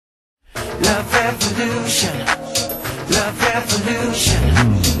love revolution, love revolution,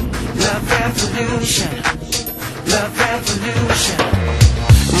 love revolution, love revolution.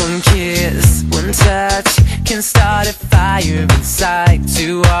 One kiss, one touch can start a fire inside.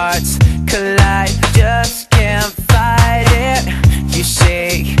 Two hearts collide, just can't fight it. You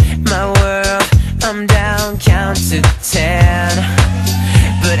shake my world, I'm down, count to 10.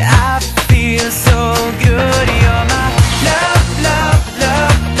 But I feel so good. You're my love, love,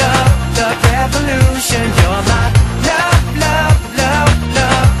 love, love, love revolution. You're my love, love, love,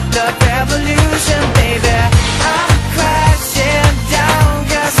 love, love revolution, baby. I'm crashing down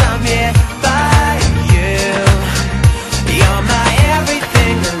 'cause I'm here by you. You're my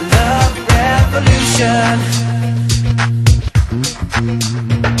everything, the love revolution.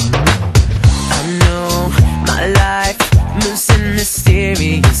 I know my life moves in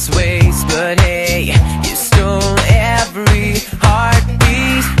mysterious ways, but hey, you stole every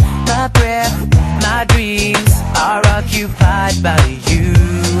heartbeat. My breath, my dreams are occupied by you.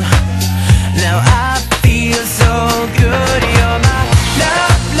 Now I feel so good. You're my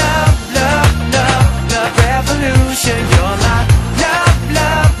love, love, love, love, love revolution. You're my love,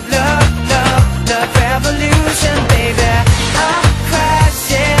 love, love, love, love revolution, baby. I'm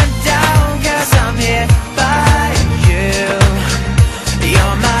crashing down 'cause I'm here by you.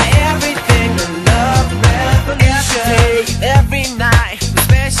 You're my everything, the love revolution. Every day, every night, we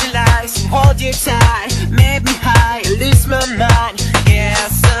specialize and hold you tight. Make me high, lose my mind.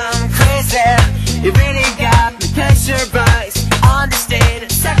 Yes, I'm crazy. You really got me pressurized,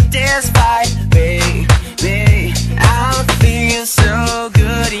 understated, satisfied, baby. I feel so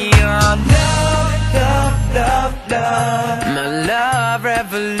good. Your love, love, love, love, my love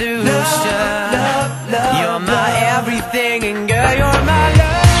revolution. Love, love, love, you're my everything, and girl, you're my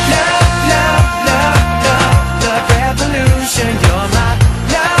love, love, love, love, love, love revolution.